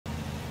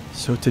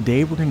So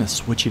today we're going to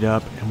switch it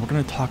up and we're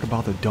going to talk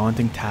about the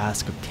daunting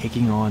task of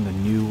taking on the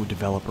new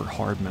developer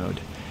HardMode.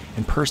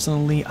 And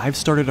personally, I've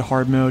started a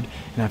HardMode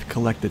and I've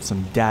collected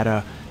some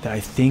data that I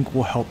think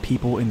will help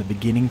people in the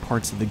beginning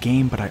parts of the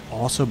game, but I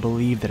also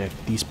believe that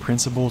if these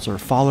principles are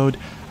followed,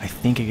 I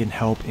think it can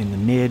help in the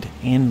mid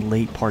and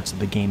late parts of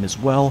the game as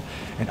well.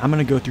 And I'm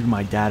going to go through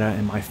my data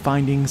and my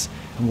findings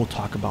and we'll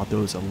talk about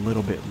those a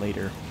little bit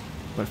later.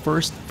 But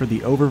first, for the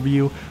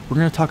overview, we're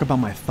going to talk about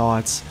my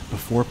thoughts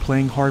before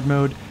playing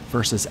HardMode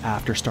versus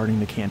after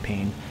starting the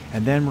campaign.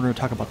 And then we're going to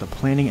talk about the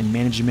planning and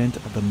management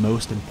of the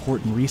most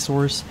important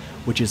resource,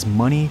 which is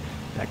money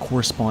that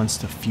corresponds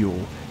to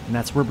fuel. And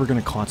that's where we're going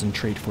to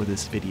concentrate for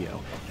this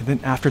video. And then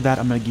after that,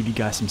 I'm going to give you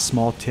guys some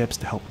small tips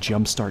to help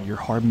jumpstart your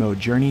HardMode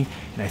journey.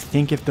 And I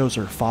think if those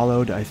are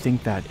followed, I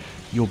think that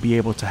you'll be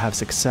able to have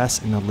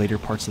success in the later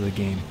parts of the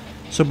game.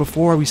 So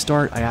before we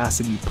start, I ask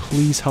that you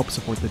please help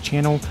support the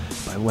channel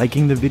by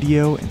liking the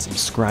video and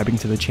subscribing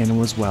to the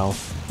channel as well.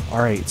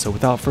 Alright, so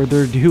without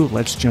further ado,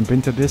 let's jump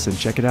into this and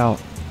check it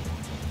out.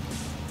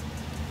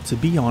 To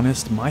be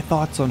honest, my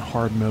thoughts on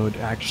HardMode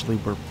actually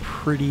were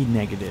pretty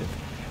negative.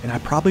 And I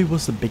probably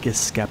was the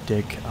biggest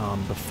skeptic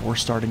before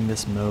starting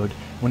this mode.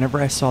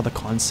 Whenever I saw the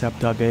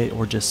concept of it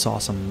or just saw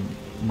some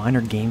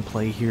minor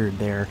gameplay here or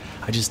there,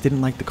 I just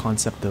didn't like the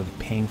concept of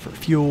paying for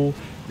fuel,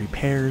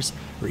 repairs,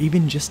 or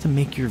even just to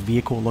make your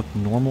vehicle look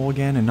normal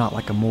again and not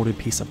like a molded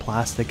piece of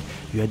plastic.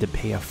 You had to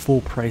pay a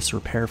full price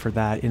repair for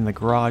that in the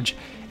garage,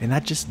 and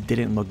that just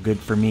didn't look good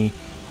for me.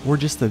 Or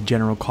just the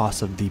general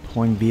cost of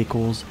deploying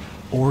vehicles,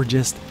 or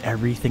just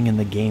everything in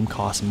the game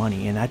costs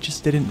money, and that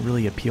just didn't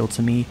really appeal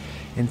to me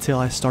until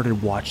I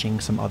started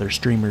watching some other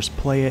streamers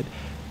play it.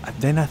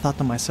 Then I thought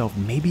to myself,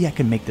 maybe I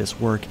can make this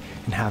work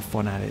and have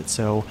fun at it.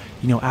 So,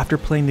 after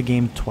playing the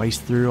game twice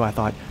through, I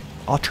thought,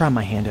 I'll try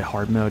my hand at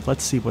HardMode.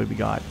 Let's see what we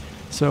got.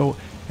 So,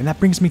 and that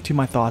brings me to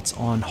my thoughts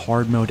on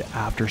HardMode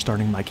after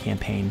starting my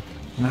campaign.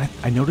 And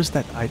I noticed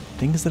that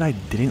things that I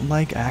didn't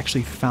like, I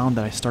actually found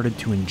that I started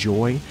to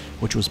enjoy,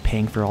 which was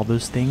paying for all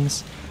those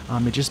things.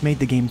 It just made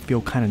the game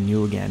feel kind of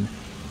new again.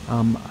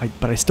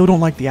 But I still don't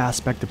like the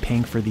aspect of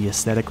paying for the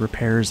aesthetic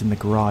repairs in the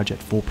garage at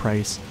full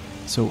price.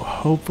 So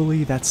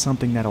hopefully that's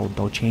something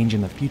they'll change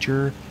in the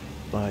future,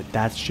 but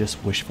that's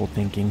just wishful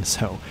thinking.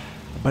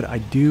 But I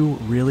do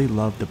really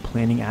love the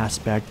planning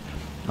aspect,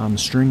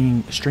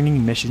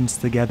 stringing missions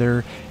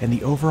together, and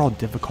the overall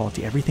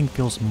difficulty. Everything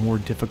feels more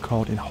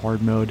difficult in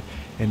HardMode,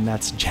 and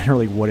that's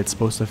generally what it's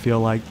supposed to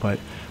feel like. But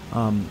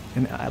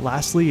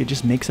lastly, it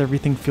just makes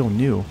everything feel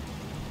new.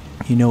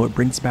 It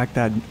brings back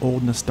that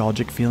old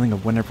nostalgic feeling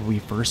of whenever we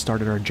first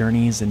started our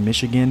journeys in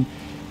Michigan,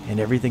 and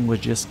everything was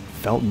just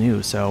felt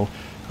new. So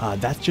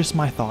that's just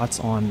my thoughts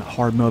on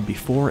HardMode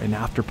before and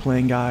after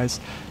playing, guys.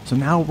 So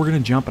now we're going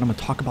to jump and I'm going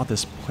to talk about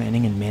this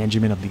planning and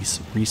management of these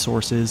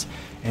resources.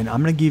 And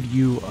I'm going to give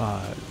you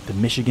the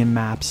Michigan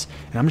maps,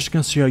 and I'm just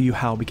going to show you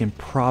how we can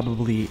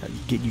probably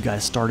get you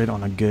guys started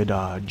on a good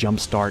jump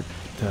start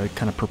to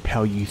kind of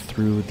propel you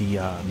through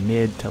the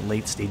mid to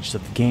late stages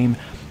of the game.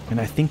 And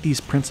I think these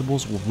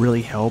principles will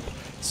really help.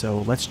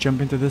 So let's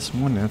jump into this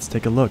one and let's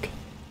take a look.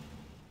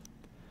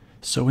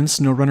 So in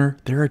SnowRunner,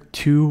 there are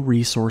two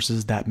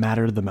resources that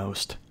matter the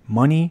most: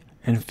 money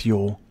and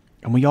fuel.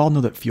 And we all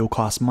know that fuel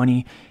costs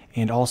money,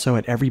 and also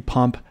at every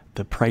pump,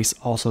 the price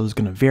also is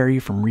going to vary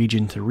from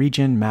region to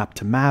region, map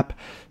to map.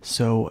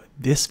 So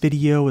this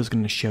video is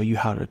going to show you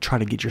how to try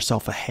to get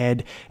yourself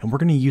ahead, and we're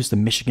going to use the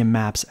Michigan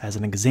maps as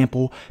an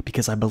example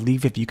because I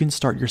believe if you can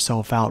start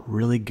yourself out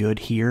really good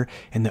here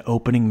in the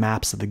opening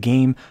maps of the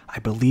game, I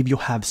believe you'll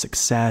have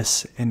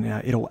success, and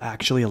it'll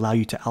actually allow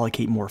you to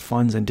allocate more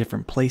funds in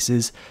different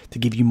places to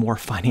give you more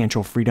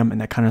financial freedom.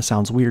 And that kind of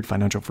sounds weird,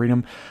 financial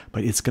freedom,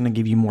 but it's going to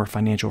give you more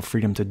financial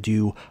freedom to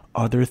do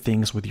other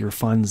things with your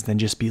funds than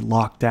just be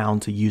locked down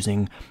to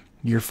using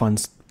your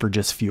funds for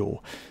just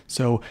fuel.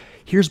 So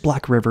here's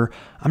Black River.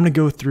 I'm going to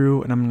go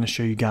through and I'm going to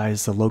show you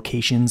guys the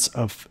locations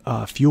of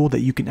fuel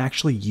that you can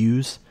actually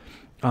use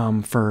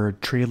for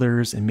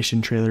trailers and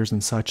mission trailers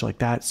and such like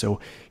that. So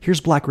here's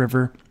Black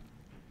River.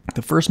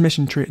 The first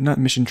not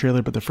mission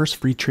trailer, but the first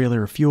free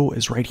trailer of fuel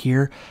is right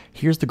here.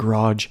 Here's the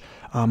garage.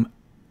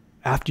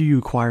 After you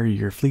acquire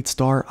your Fleet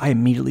Star, I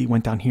immediately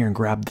went down here and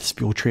grabbed this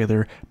fuel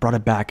trailer, brought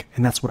it back,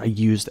 and that's what I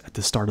used at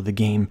the start of the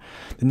game.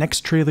 The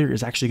next trailer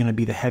is actually going to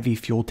be the heavy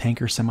fuel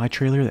tanker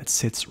semi-trailer that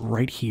sits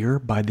right here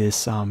by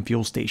this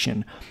fuel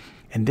station.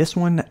 And this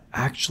one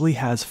actually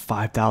has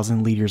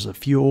 5,000 liters of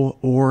fuel,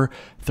 or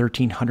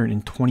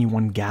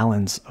 1,321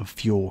 gallons of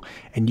fuel.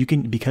 And you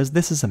can, because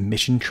this is a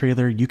mission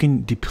trailer, you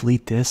can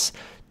deplete this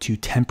to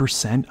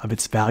 10% of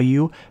its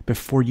value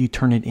before you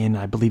turn it in.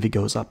 I believe it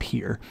goes up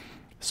here.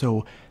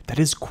 So that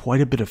is quite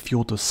a bit of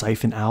fuel to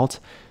siphon out.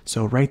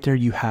 So right there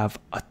you have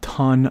a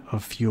ton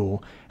of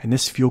fuel, and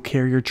this fuel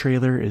carrier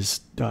trailer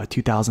is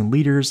 2,000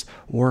 liters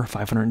or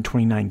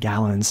 529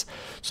 gallons.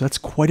 So that's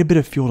quite a bit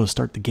of fuel to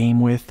start the game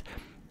with,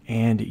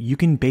 and you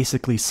can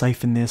basically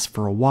siphon this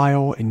for a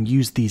while and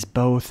use these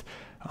both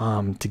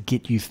to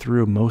get you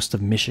through most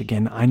of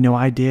Michigan. I know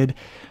I did.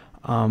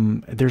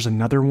 There's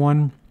another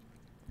one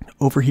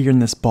Over here in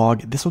this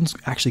bog, this one's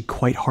actually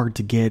quite hard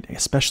to get,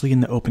 especially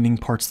in the opening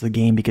parts of the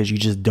game because you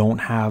just don't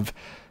have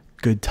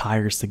good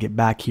tires to get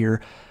back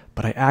here.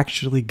 But I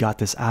actually got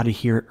this out of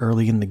here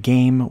early in the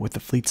game with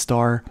the Fleet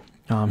Star,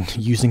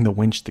 using the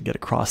winch to get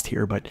across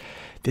here. But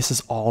this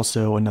is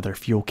also another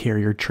fuel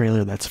carrier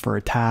trailer that's for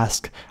a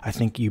task. I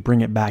think you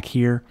bring it back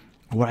here.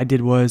 What I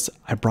did was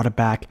I brought it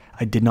back.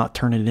 I did not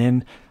turn it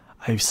in.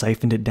 I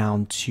siphoned it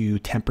down to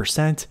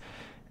 10%.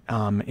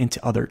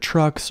 Into other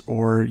trucks,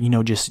 or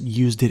just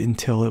used it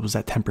until it was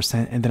at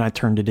 10%, and then I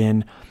turned it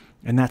in,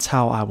 and that's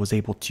how I was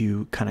able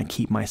to kind of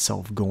keep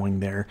myself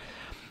going there.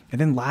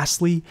 And then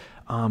lastly,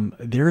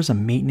 there's a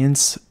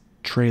maintenance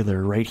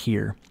trailer right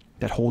here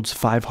that holds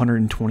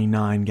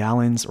 529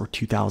 gallons or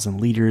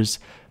 2,000 liters,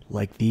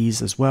 like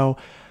these as well.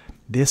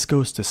 This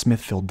goes to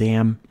Smithville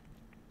Dam.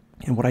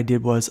 And what I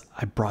did was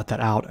I brought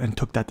that out and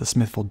took that to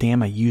Smithville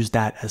Dam. I used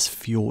that as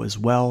fuel as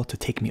well to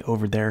take me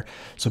over there.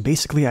 So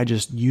basically I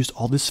just used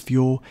all this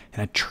fuel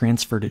and I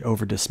transferred it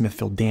over to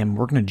Smithville Dam.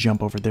 We're going to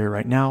jump over there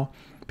right now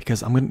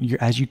because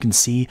as you can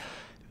see,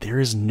 there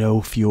is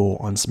no fuel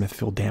on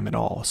Smithville Dam at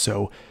all.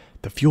 So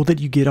the fuel that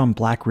you get on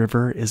Black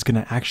River is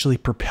going to actually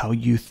propel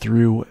you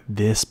through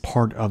this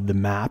part of the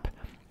map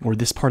or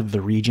this part of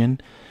the region.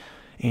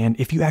 And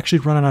if you actually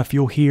run out of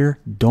fuel here,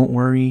 don't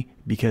worry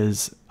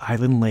because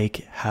Island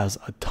Lake has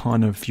a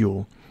ton of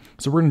fuel.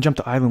 So we're going to jump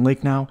to Island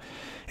Lake now.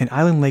 And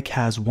Island Lake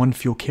has one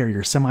fuel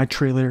carrier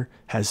semi-trailer,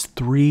 has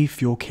 3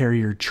 fuel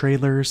carrier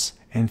trailers,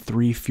 and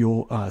 3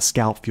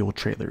 scout fuel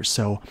trailers.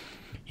 So,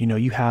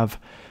 you have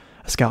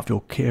a scout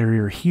fuel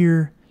carrier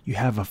here, you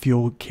have a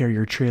fuel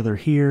carrier trailer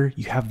here,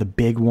 you have the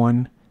big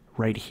one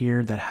right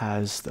here that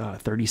has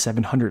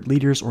 3,700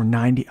 liters or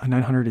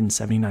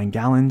 979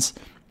 gallons.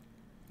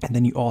 And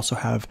then you also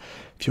have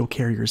fuel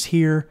carriers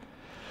here.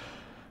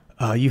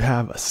 You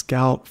have a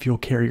scout fuel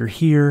carrier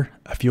here,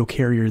 a fuel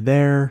carrier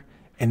there,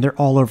 and they're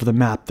all over the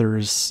map.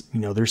 There's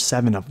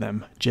 7 of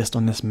them just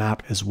on this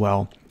map as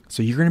well.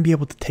 So you're going to be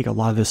able to take a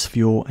lot of this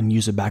fuel and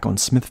use it back on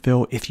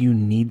Smithville if you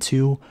need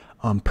to.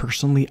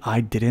 Personally,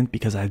 I didn't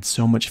because I had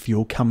so much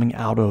fuel coming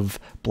out of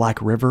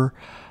Black River.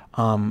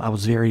 I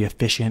was very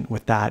efficient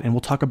with that, and we'll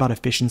talk about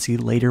efficiency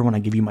later when I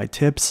give you my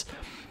tips.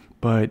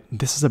 But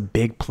this is a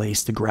big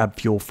place to grab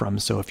fuel from.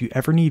 So if you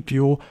ever need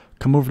fuel,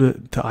 come over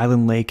to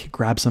Island Lake,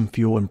 grab some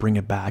fuel and bring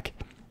it back.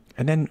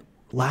 And then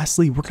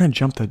lastly, we're going to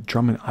jump to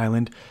Drummond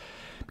Island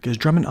because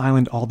Drummond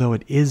Island, although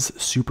it is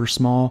super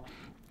small,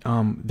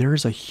 there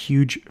is a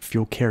huge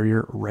fuel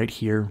carrier right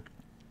here.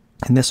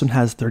 And this one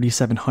has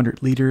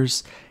 3,700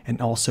 liters and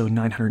also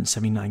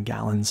 979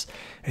 gallons.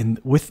 And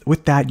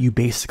with that, you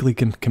basically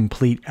can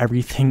complete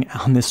everything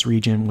on this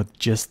region with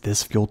just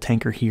this fuel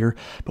tanker here.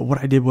 But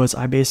what I did was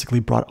I basically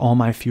brought all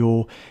my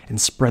fuel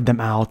and spread them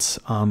out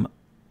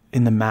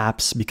in the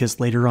maps because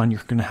later on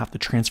you're going to have to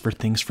transfer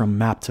things from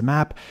map to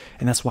map.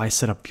 And that's why I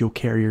set up fuel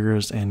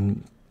carriers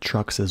and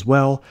trucks as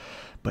well.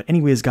 But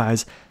anyways,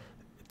 guys,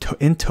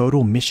 in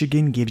total,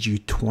 Michigan gives you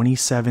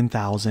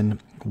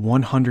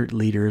 27,100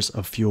 liters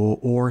of fuel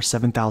or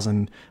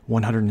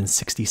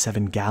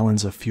 7,167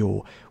 gallons of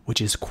fuel,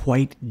 which is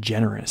quite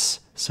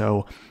generous.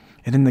 So,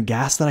 and then the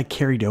gas that I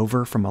carried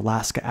over from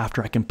Alaska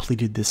after I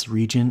completed this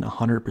region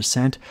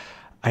 100%,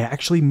 I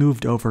actually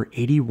moved over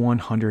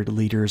 8,100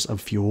 liters of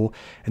fuel,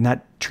 and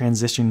that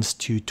transitions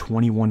to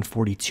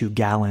 2,142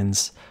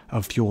 gallons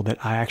of fuel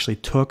that I actually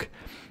took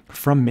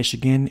from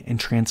Michigan and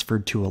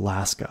transferred to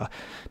Alaska.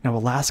 Now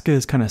Alaska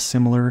is kind of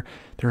similar.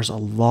 There's a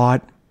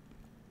lot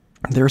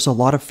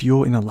of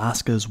fuel in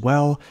Alaska as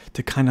well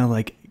to kind of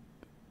like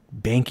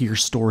bank your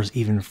stores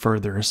even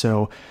further.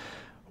 So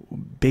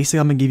basically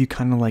I'm gonna give you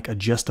kind of like a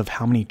gist of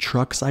how many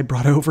trucks I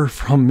brought over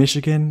from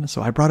Michigan.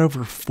 So I brought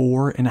over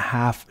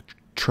 4.5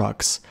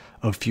 trucks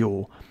of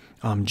fuel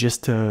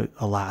just to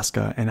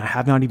Alaska, and I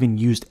have not even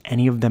used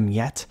any of them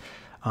yet.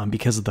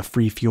 Because of the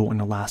free fuel in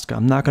Alaska.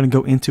 I'm not going to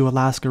go into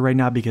Alaska right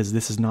now because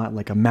this is not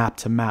like a map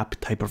to map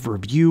type of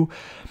review,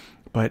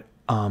 but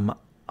I'm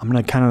going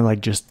to kind of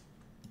like just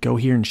go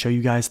here and show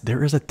you guys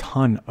there is a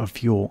ton of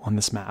fuel on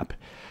this map.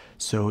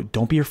 So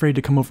don't be afraid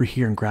to come over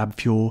here and grab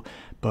fuel,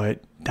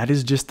 but that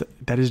is just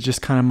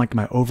kind of like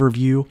my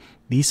overview.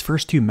 These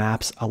first 2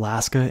 maps,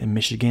 Alaska and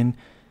Michigan,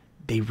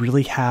 they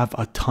really have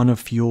a ton of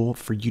fuel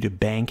for you to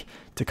bank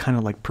to kind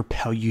of like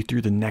propel you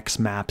through the next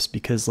maps,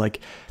 because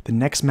like the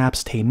next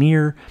maps,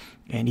 Tamir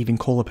and even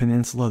Kola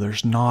Peninsula,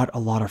 there's not a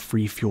lot of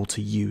free fuel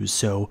to use.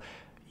 So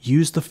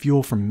use the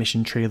fuel from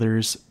mission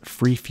trailers,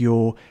 free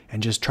fuel,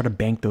 and just try to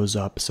bank those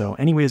up. So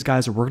anyways,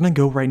 guys, we're going to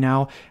go right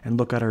now and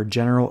look at our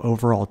general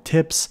overall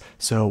tips.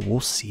 So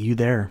we'll see you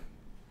there.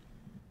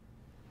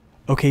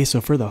 Okay,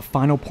 so for the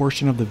final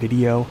portion of the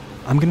video,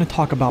 I'm going to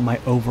talk about my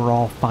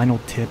overall final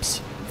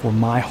tips for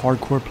my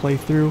hardcore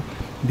playthrough.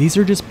 These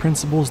are just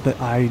principles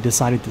that I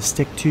decided to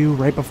stick to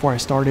right before I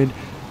started.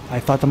 I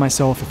thought to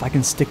myself, if I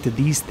can stick to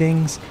these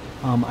things,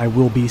 I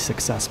will be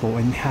successful,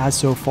 and it has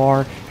so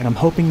far, and I'm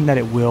hoping that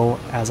it will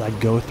as I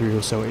go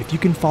through. So if you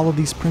can follow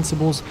these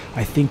principles,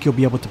 I think you'll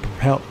be able to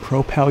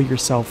propel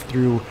yourself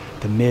through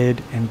the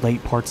mid and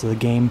late parts of the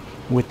game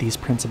with these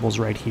principles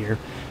right here.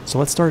 So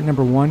let's start at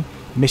number 1,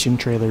 mission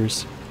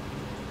trailers.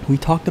 We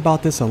talked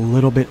about this a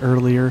little bit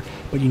earlier,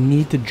 but you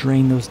need to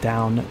drain those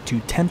down to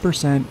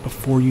 10%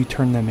 before you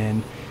turn them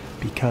in,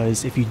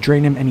 because if you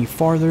drain them any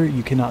farther,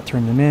 you cannot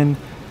turn them in.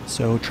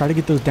 So try to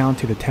get those down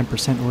to the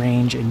 10%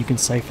 range, and you can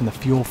siphon the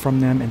fuel from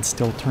them and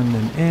still turn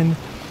them in.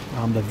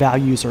 The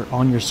values are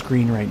on your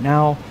screen right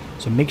now,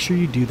 so make sure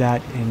you do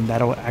that, and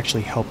that'll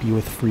actually help you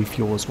with free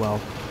fuel as well.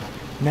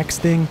 Next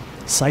thing,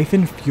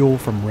 siphon fuel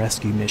from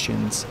rescue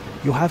missions.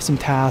 You'll have some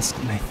tasks,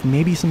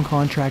 maybe some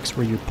contracts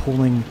where you're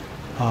pulling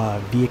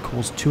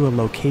vehicles to a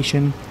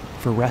location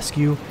for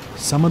rescue.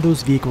 Some of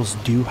those vehicles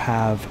do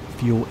have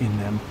fuel in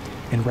them,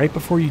 and right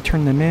before you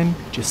turn them in,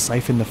 just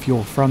siphon the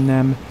fuel from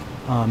them.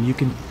 You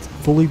can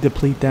fully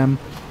deplete them,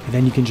 and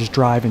then you can just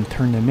drive and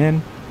turn them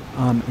in.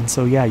 And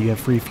so yeah, you have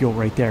free fuel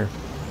right there.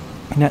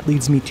 And that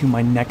leads me to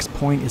my next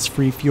point, is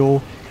free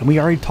fuel. And we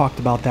already talked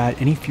about that.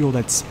 Any fuel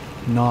that's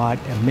not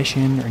a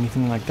mission or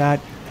anything like that,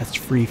 that's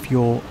free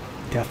fuel.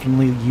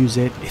 Definitely use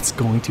it. It's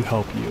going to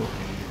help you.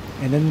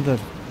 And then the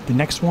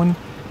next one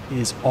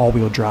is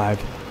all-wheel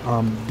drive.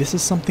 This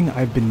is something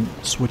I've been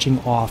switching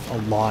off a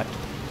lot,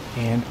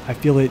 and I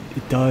feel it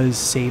does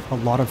save a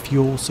lot of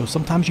fuel. So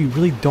sometimes you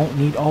really don't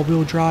need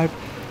all-wheel drive,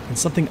 and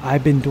something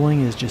I've been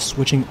doing is just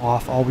switching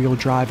off all-wheel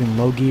drive in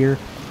low gear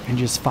and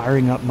just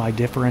firing up my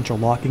differential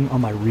locking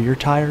on my rear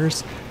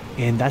tires,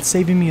 and that's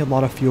saving me a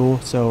lot of fuel.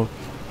 So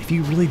if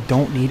you really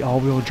don't need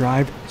all-wheel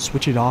drive,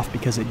 switch it off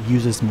because it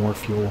uses more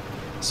fuel.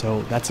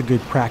 So that's a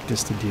good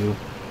practice to do.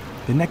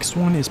 The next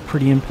one is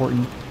pretty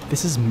important.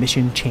 This is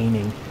mission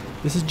chaining.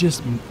 This is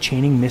just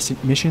chaining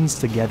missions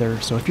together.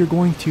 So if you're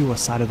going to a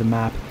side of the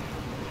map,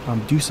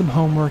 do some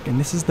homework, and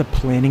this is the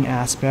planning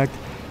aspect.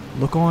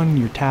 Look on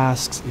your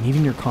tasks and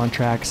even your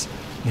contracts,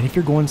 and if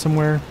you're going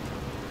somewhere,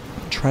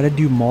 try to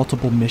do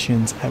multiple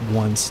missions at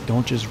once.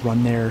 Don't just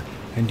run there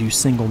and do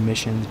single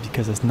missions,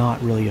 because it's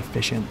not really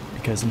efficient.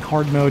 Because in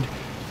hard mode,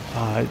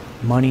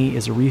 money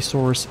is a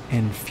resource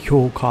and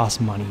fuel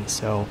costs money.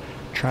 So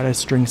try to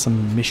string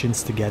some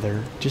missions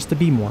together just to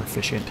be more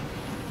efficient.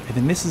 And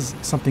then this is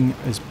something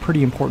is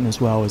pretty important as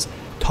well, is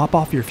top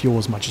off your fuel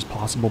as much as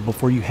possible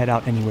before you head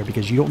out anywhere,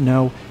 because you don't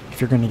know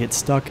if you're going to get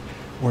stuck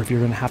or if you're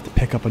going to have to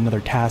pick up another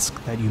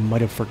task that you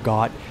might have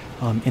forgot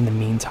in the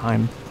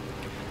meantime.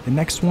 The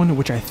next one,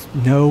 which I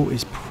know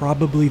is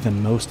probably the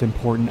most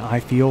important, I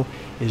feel,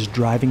 is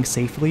driving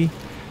safely,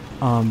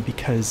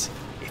 because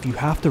if you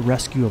have to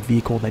rescue a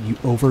vehicle that you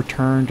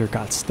overturned or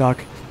got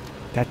stuck,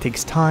 that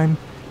takes time,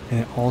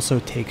 and it also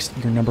takes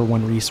your number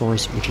one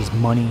resource, which is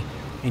money,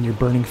 and you're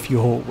burning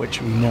fuel,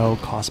 which we know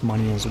costs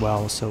money as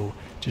well. So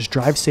just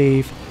drive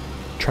safe,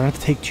 try not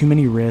to take too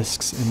many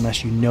risks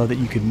unless you know that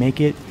you can make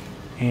it,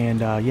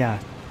 and yeah,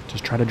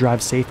 just try to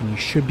drive safe and you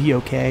should be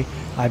okay.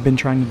 I've been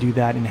trying to do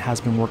that and it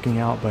has been working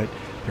out, but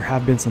there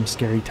have been some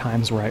scary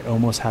times where I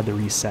almost had to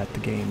reset the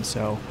game.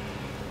 So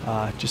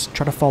just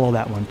try to follow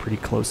that one pretty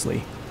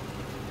closely.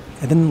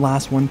 And then the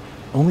last one,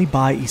 only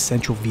buy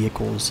essential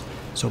vehicles.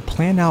 So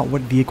plan out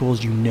what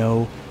vehicles you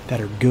know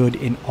that are good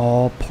in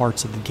all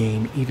parts of the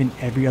game, even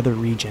every other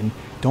region.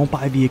 Don't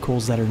buy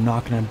vehicles that are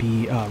not going to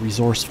be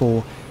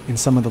resourceful in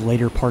some of the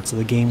later parts of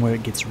the game where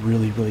it gets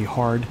really, really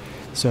hard.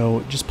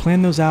 So just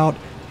plan those out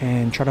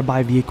and try to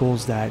buy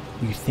vehicles that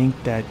you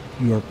think that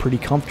you are pretty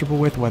comfortable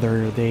with,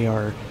 whether they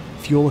are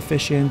fuel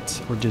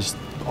efficient or just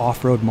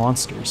off-road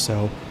monsters.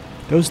 So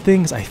those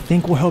things I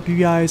think will help you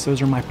guys.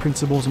 Those are my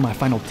principles and my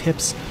final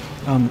tips.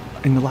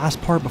 In the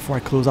last part, before I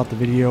close out the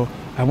video,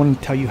 I want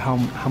to tell you how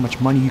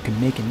much money you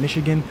can make in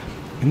Michigan.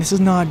 And this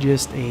is not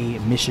just a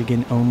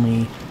Michigan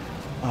only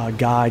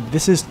guide.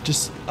 This is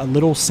just a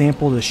little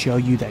sample to show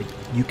you that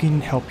you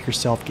can help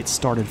yourself get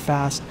started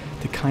fast,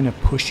 to kind of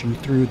push you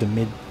through the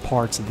mid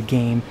parts of the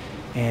game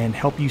and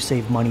help you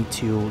save money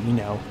to, you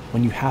know,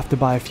 when you have to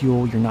buy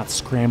fuel, you're not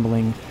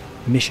scrambling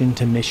mission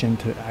to mission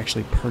to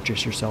actually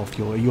purchase yourself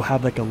fuel. You'll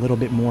have like a little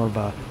bit more of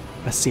a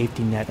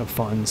safety net of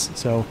funds.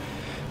 So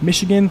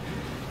Michigan,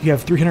 you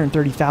have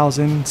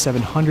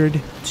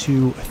 330,700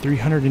 to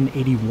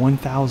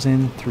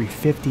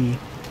 381,350, and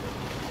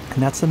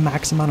that's the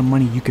max amount of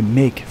money you can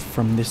make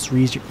from this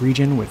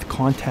region with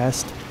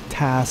contests,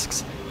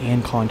 tasks,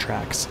 and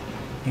contracts.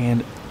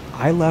 And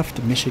I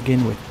left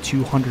Michigan with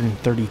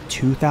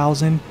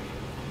 232,000,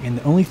 and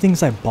the only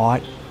things I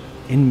bought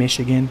in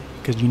Michigan,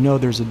 because you know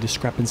there's a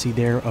discrepancy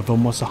there of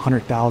almost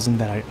 100,000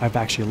 that I've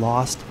actually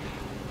lost.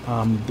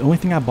 The only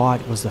thing I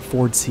bought was the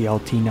Ford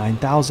CLT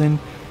 9000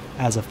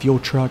 as a fuel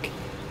truck,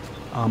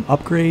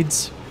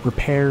 upgrades,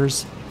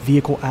 repairs,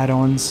 vehicle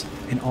add-ons,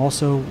 and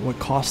also what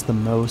costs the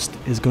most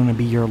is going to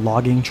be your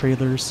logging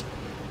trailers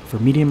for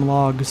medium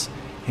logs,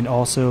 and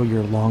also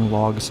your long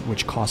logs,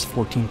 which cost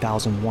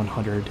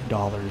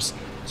 $14,100.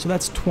 So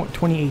that's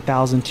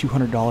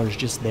 $28,200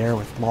 just there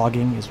with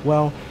logging as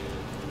well.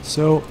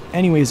 So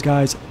anyways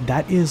guys,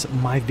 that is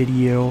my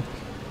video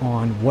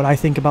on what I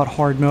think about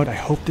hard mode. I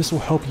hope this will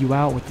help you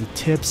out with the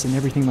tips and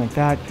everything like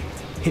that.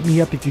 Hit me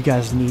up if you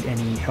guys need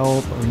any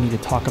help or need to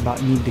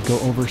go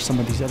over some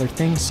of these other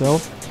things.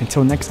 So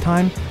until next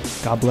time,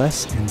 God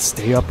bless and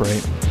stay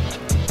upright.